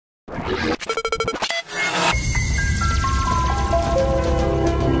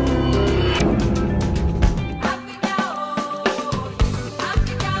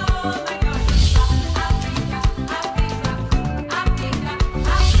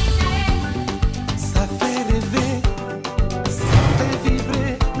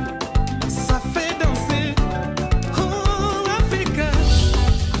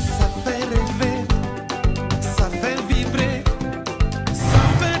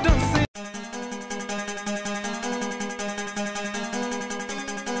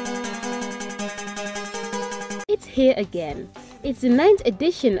here again. It's the 9th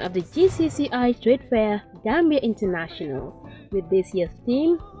edition of the GCCI Trade Fair Gambia International, with this year's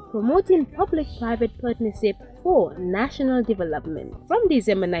theme, Promoting Public-Private Partnership for National Development, from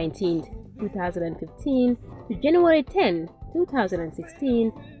December 19, 2015 to January 10,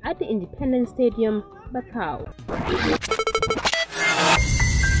 2016 at the Independence Stadium, Bakau.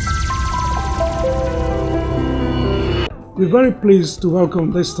 We're very pleased to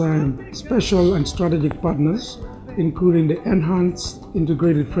welcome this time special and strategic partners, including the Enhanced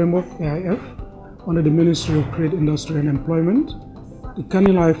Integrated Framework AIF under the Ministry of Trade, Industry and Employment, the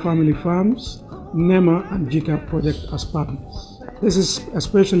Kanilai Family Farms, NEMA and GCAP project as partners. This is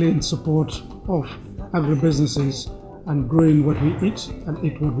especially in support of agribusinesses and growing what we eat and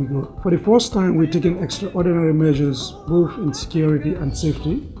eat what we grow. For the first time, we're taking extraordinary measures both in security and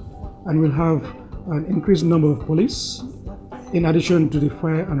safety, and we'll have an increased number of police in addition to the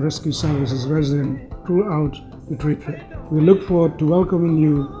fire and rescue services resident throughout the trade fair. We look forward to welcoming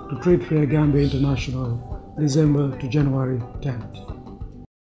you to Trade Fair Gambia International, December to January 10th.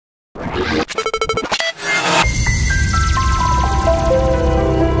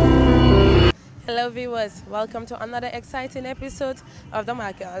 Hello viewers, welcome to another exciting episode of The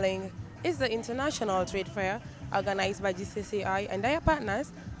Market Link. It's the International Trade Fair organized by GCCI and their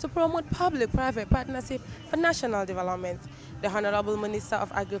partners to promote public-private partnership for national development. The Honorable Minister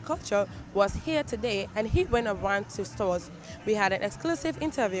of Agriculture was here today and he went around to stores. We had an exclusive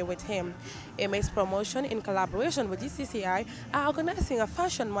interview with him. MX Promotion, in collaboration with GCCI, are organizing a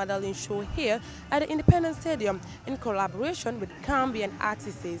fashion modeling show here at the Independence Stadium in collaboration with Gambian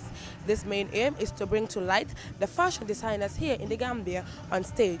artists. This main aim is to bring to light the fashion designers here in the Gambia on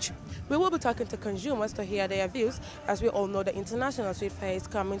stage. We will be talking to consumers to hear their views, as we all know the International Trade Fair is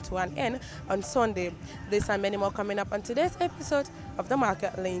coming to an end on Sunday. This and many more coming up on today's episode of The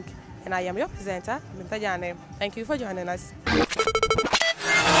Market Link. And I am your presenter, Minta Jane. Thank you for joining us.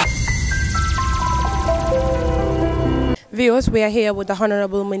 Viewers, we are here with the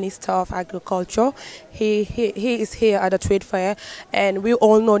Honorable Minister of Agriculture. He is here at the trade fair, and we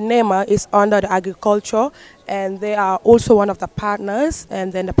all know NEMA is under the agriculture, and they are also one of the partners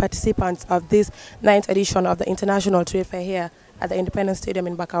and then the participants of this 9th edition of the International Trade Fair here at the Independence Stadium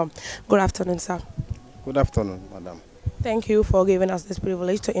in Bakau. Good afternoon, sir. Good afternoon, madam. Thank you for giving us this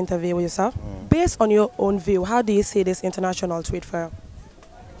privilege to interview with you, sir. Based on your own view, how do you see this International Trade Fair?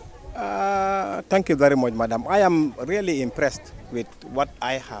 Thank you very much, madam. I am really impressed with what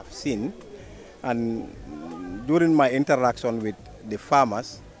I have seen, and during my interaction with the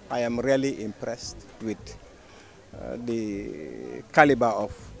farmers, I am really impressed with the caliber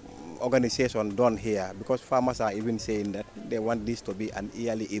of organization done here, because farmers are even saying that they want this to be an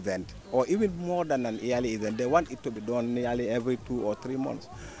yearly event, or even more than an yearly event. They want it to be done nearly every 2 or 3 months,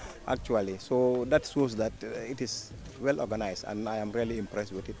 actually. So that shows that it is well organized, and I am really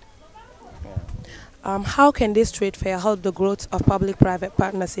impressed with it. Yeah. How can this trade fair help the growth of public-private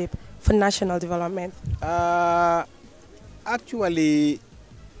partnership for national development? Actually,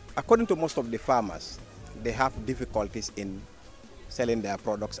 according to most of the farmers, they have difficulties in selling their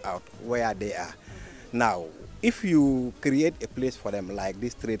products out where they are. Now, if you create a place for them like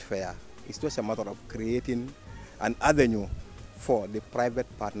this trade fair, it's just a matter of creating an avenue for the private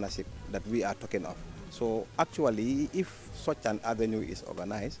partnership that we are talking of. So actually, if such an avenue is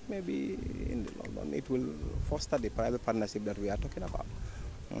organized, maybe in London it will foster the private partnership that we are talking about.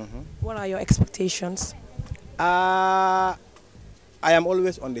 What are your expectations? I am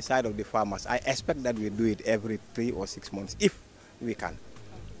always on the side of the farmers. I expect that we do it every 3 or 6 months, if we can.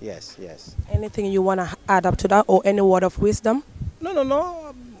 Yes, yes. Anything you want to add up to that, or any word of wisdom?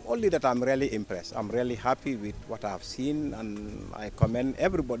 No. Only that I'm really impressed. I'm really happy with what I've seen, and I commend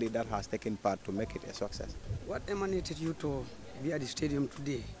everybody that has taken part to make it a success. What emanated you to be at the stadium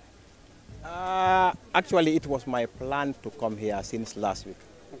today? Actually, it was my plan to come here since last week.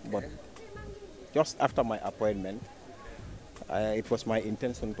 Okay. But just after my appointment, it was my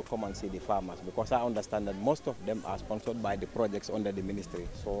intention to come and see the farmers, because I understand that most of them are sponsored by the projects under the ministry.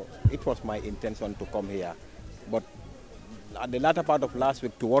 So it was my intention to come here. But at the latter part of last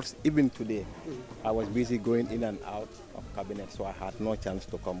week, towards even today, I was busy going in and out of cabinet, so I had no chance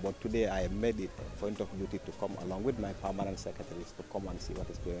to come. But today I made it a point of duty to come along with my permanent secretaries to come and see what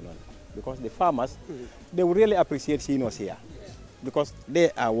is going on. Because the farmers, they will really appreciate seeing us here, because they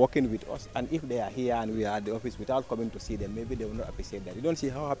are working with us, and if they are here and we are at the office without coming to see them, maybe they will not appreciate that. You don't see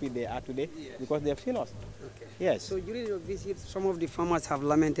how happy they are today, because they have seen us. Okay. Yes. So during your visit, some of the farmers have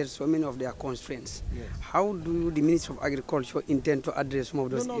lamented so many of their constraints. Yes. How do the Ministry of Agriculture intend to address some of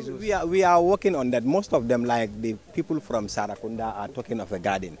those issues? We are working on that. Most of them, like the people from Sarakunda, are talking of a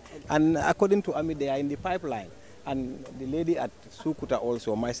garden. Okay. And according to Ami, they are in the pipeline. And the lady at Sukuta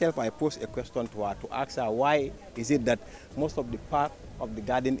also, myself, I posed a question to her to ask her why is it that most of the part of the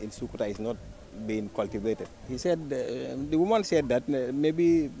garden in Sukuta is not being cultivated. He said, the woman said that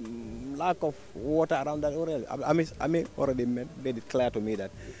maybe lack of water around that area. I mean, already made it clear to me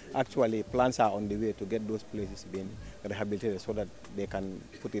that actually plants are on the way to get those places being rehabilitated so that they can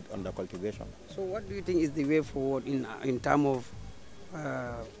put it under cultivation. So what do you think is the way forward in terms of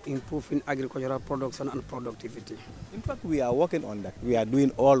improving agricultural production and productivity? In fact, we are working on that. We are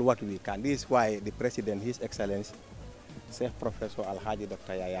doing all what we can. This is why the President, His Excellency, Chief Professor Alhaji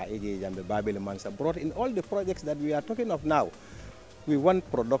Dr. Yaya Eji Jambe Babili Mansa, brought in all the projects that we are talking of now. We want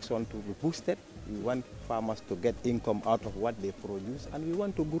production to be boosted, we want farmers to get income out of what they produce, and we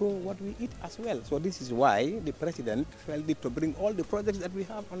want to grow what we eat as well. So this is why the President felt it to bring all the projects that we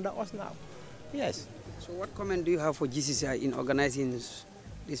have under us now. Yes. So what comment do you have for GCCI in organizing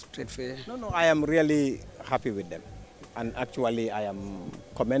this trade fair? No, I am really happy with them. And actually I am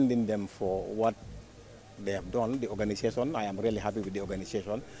commending them for what they have done, the organization. I am really happy with the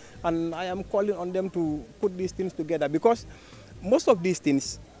organization. And I am calling on them to put these things together because most of these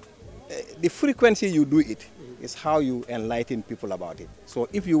things, the frequency you do it is how you enlighten people about it. So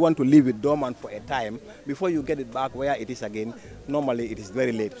if you want to leave it dormant for a time, before you get it back where it is again, normally it is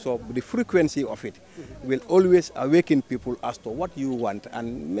very late. So the frequency of it will always awaken people as to what you want,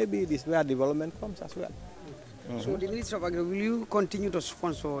 and maybe this is where development comes as well. So the Ministry of Agriculture, will you continue to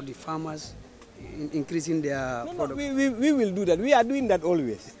sponsor the farmers in increasing their product? We will do that. We are doing that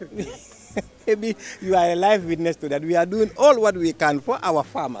always. Maybe you are a live witness to that. We are doing all what we can for our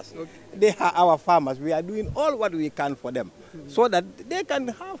farmers. Okay. They are our farmers. We are doing all what we can for them so that they can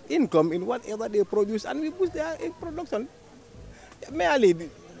have income in whatever they produce and we boost their production. Merely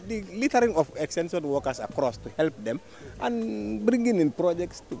the littering of extension workers across to help them and bringing in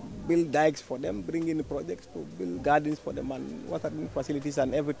projects to build dikes for them, bringing in projects to build gardens for them and watering facilities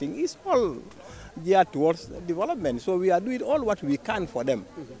and everything is all geared towards development. So we are doing all what we can for them.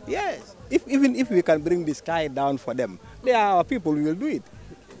 Yes, even if we can bring the sky down for them, they are our people, we will do it.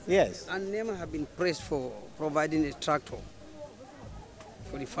 Yes. And NEMA have been praised for providing a tractor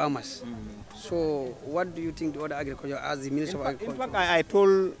for the farmers. So what do you think the other agriculture as the Minister of Agriculture? In fact, I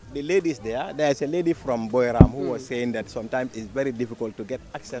told the ladies there is a lady from Boiram who was saying that sometimes it's very difficult to get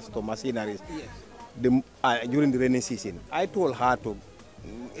access to machineries during the rainy season. I told her to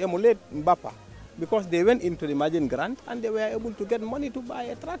emulate Mbapa because they went into the margin grant and they were able to get money to buy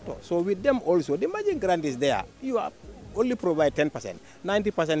a tractor. So with them also, the margin grant is there. You are only provide 10%,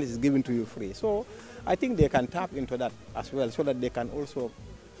 90% is given to you free. So I think they can tap into that as well so that they can also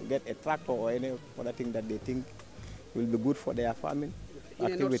get a tractor or any other thing that they think will be good for their farming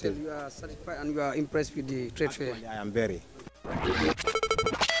activities. In a nutshell, you are satisfied and you are impressed with the trade fair? I am very.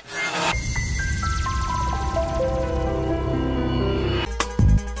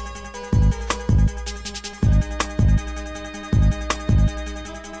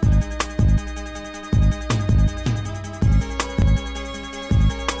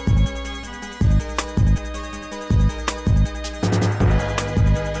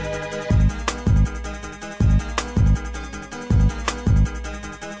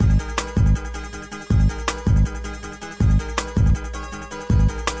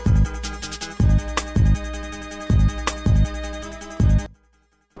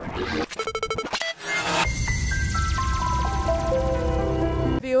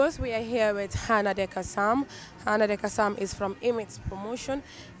 We are here with Hannah Dekasam. Hannah Dekasam is from Image Promotion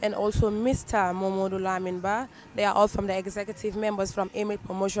and also Mr. Momodu Laminba. They are all from the executive members from Image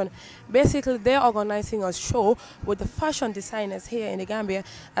Promotion. Basically, they're organizing a show with the fashion designers here in the Gambia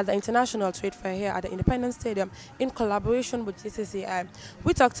at the International Trade Fair here at the Independence Stadium in collaboration with GCCI.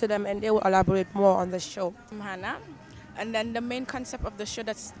 We talked to them and they will elaborate more on the show. I'm Hannah. And then the main concept of the show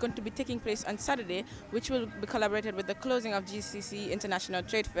that's going to be taking place on Saturday, which will be collaborated with the closing of GCC International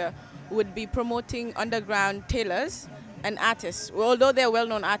Trade Fair, would be promoting underground tailors and artists. Although they're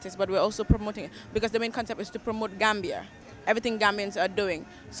well-known artists, but we're also promoting it because the main concept is to promote Gambia, everything Gambians are doing.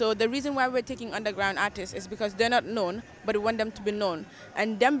 So the reason why we're taking underground artists is because they're not known, but we want them to be known.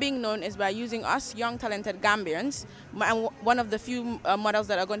 And them being known is by using us young, talented Gambians. And one of the few models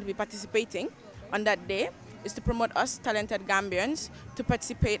that are going to be participating on that day is to promote us talented Gambians to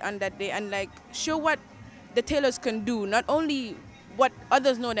participate on that day and like show what the tailors can do, not only what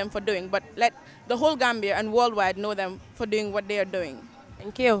others know them for doing, but let the whole Gambia and worldwide know them for doing what they are doing.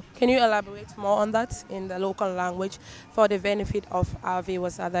 Thank you. Can you elaborate more on that in the local language for the benefit of our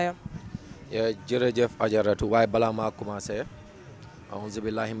viewers out there? Yeah, Jerejef Ajaratu, why Balama Kumase,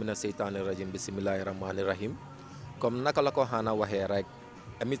 Auzubillahi Mina Saitanir Rajim, Bismillahir Rahmanir Rahim. Comme Nakalako Hana Wahe, right?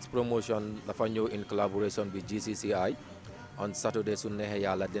 Amidst promotion dafa ñëw in collaboration with GCCI on Saturday su neexee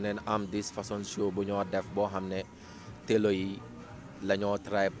yàlla dinañ am this fashion show bu ñoo def boo xam ne tailor yi la ñoo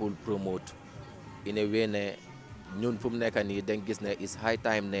try pour promote in a way ne ñun fu mu nekk nii dañ gis ne is high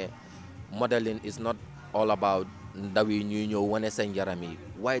time ne modeling is not all about ndaw yi ñuy ñëw wane seen yaram yi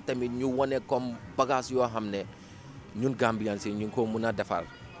waaye tamit ñu wane comme bagage yoo xam ne ñun Gambians yi ñu ngi ko mën a defar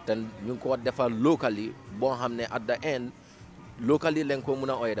te ñu ngi ko defar locally boo xam ne at the end locally lañ ko mën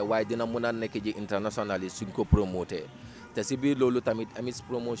a oyde waaye dina mën a nekk ji international yi suñ ko promoté te si biir loolu tamit Amis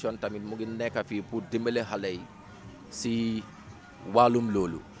promotion tamit mu ngi nekk fii pour dimbale xale yi si wàllum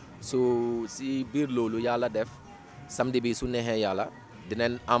loolu so si biir loolu yàlla def samedi bi su neexee yàlla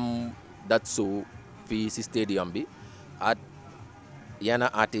dinañ am dat show fii si stadium bi at yenn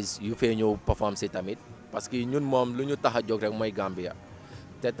artistes yu fee ñëw perform si tamit parce que ñun moom lu ñu tax a jóg rek mooy Gambia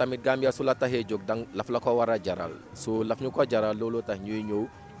te tamit Gambia su la taxee jóg dang laf la ko war a jaral so laf ñu ko jaral loolu tax ñuy ñëw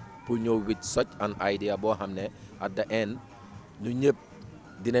pour ñëw with such an idea boo xam ne at the end ñu ñëpp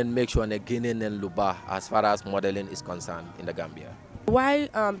dinañ make sure ne génnee nañ lu baax as far as modeling is concerned in the Gambia. Why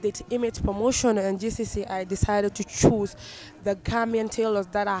did Image Promotion and GCCI decided to choose the Gambian tailors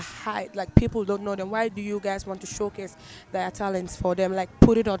that are high, like people don't know them? Why do you guys want to showcase their talents for them, like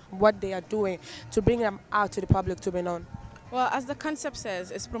put it on what they are doing to bring them out to the public to be known? Well, as the concept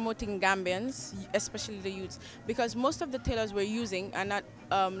says, it's promoting Gambians, especially the youths, because most of the tailors we're using are not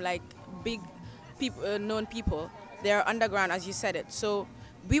like big people, known people. They're underground, as you said it. So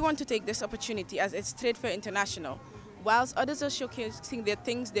we want to take this opportunity as it's Trade Fair International. Whilst others are showcasing their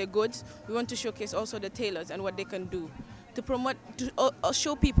things, their goods, we want to showcase also the tailors and what they can do. To promote, to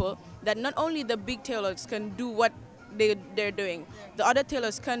show people that not only the big tailors can do what they're doing, the other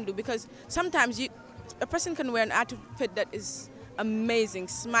tailors can do, because sometimes a person can wear an outfit that is amazing,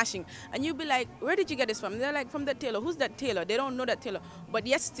 smashing, and you'll be like, where did you get this from? They're like, from that tailor. Who's that tailor? They don't know that tailor, but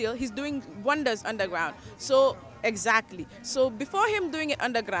yet still he's doing wonders underground. So exactly, so before him doing it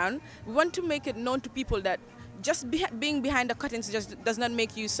underground, we want to make it known to people that just being behind the curtains just does not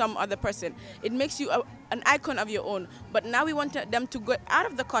make you some other person. It makes you an icon of your own. But now we want them to go out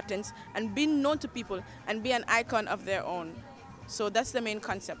of the curtains and be known to people and be an icon of their own. So that's the main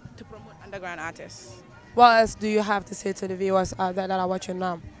concept, to promote underground artists. What else do you have to say to the viewers out there that are watching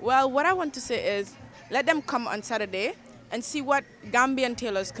now? Well, what I want to say is, let them come on Saturday and see what Gambian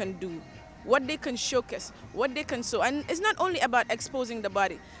tailors can do, what they can showcase, what they can sew. And it's not only about exposing the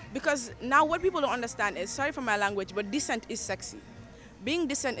body, because now what people don't understand is, sorry for my language, but decent is sexy. Being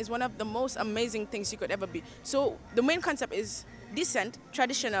decent is one of the most amazing things you could ever be. So the main concept is decent,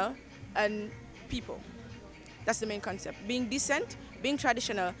 traditional, and people. That's the main concept. Being decent, being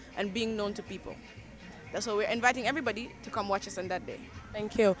traditional, and being known to people. That's why we're inviting everybody to come watch us on that day.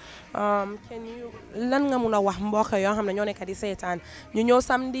 Thank you. Can you lan nga muna wax mbokk yoo xam ne ñoo nekk di seetaan ñu ñëw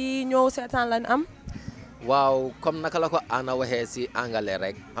samedi ñëw seetaan lan am? waaw comme naka la ko ana waxee si angale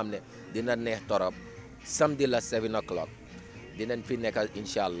rek xam ne dina neex torop samedi la 7 o'clock dinañ fi nekkal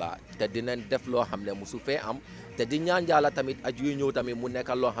inshallah te dinañ def loo xam ne musu fee am te di ñaan Yàlla tamit aju yu ñëw tamit mu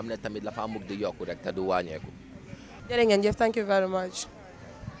nekkal loo xam ne tamit la fa mug di yokku rek te du wàññeeku. Jërë ngeen jëf, thank you very much.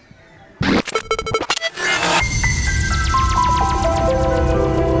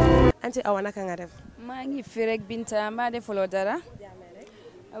 Anti Awa naka nga def? maa ngi fi rek Binta mbaa defuloo dara.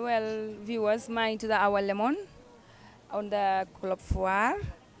 Well, viewers, maa ngi tudd Awa Lemon on the Club Foire.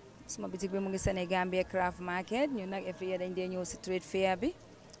 Suma bitik bi mu ngi Senegambia Craft Market. Ñun nag every year dañ dee ñëw si trade fair bi.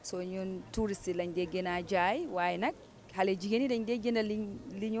 So ñun touriste yi lañ dee gën a jaay waaye nag xale jigéen ñi dañ dee jënd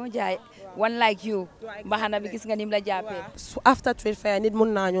li ñoo jaay. One like you. Mbaxana bi gis nga nim la jàppee. After trade fair nit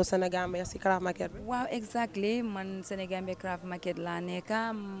mun naa ñëw Senegambia si Craft Market bi. Waaw, exactly, man Senegambia Craft Market laa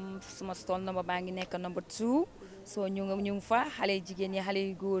nekka. Suma stall number baa ngi nekk number 2. So ñu ngi fa xale jigéen yi xale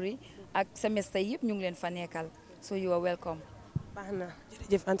yu góor yi ak semestre yëpp ñu ngi leen fa nekkal. So you are welcome. Baax na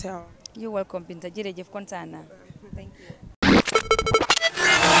jërëjëf Anti Awa. You are welcome Binta, jërëjëf kontaan naa. Thank you.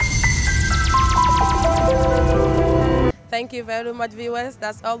 Thank you very much, viewers.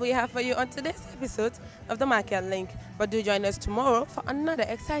 That's all we have for you on today's episode of The Market Link. But do join us tomorrow for another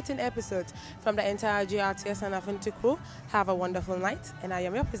exciting episode from the entire GRTS and Afinti crew. Have a wonderful night. And I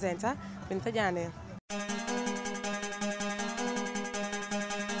am your presenter, Binta Jane.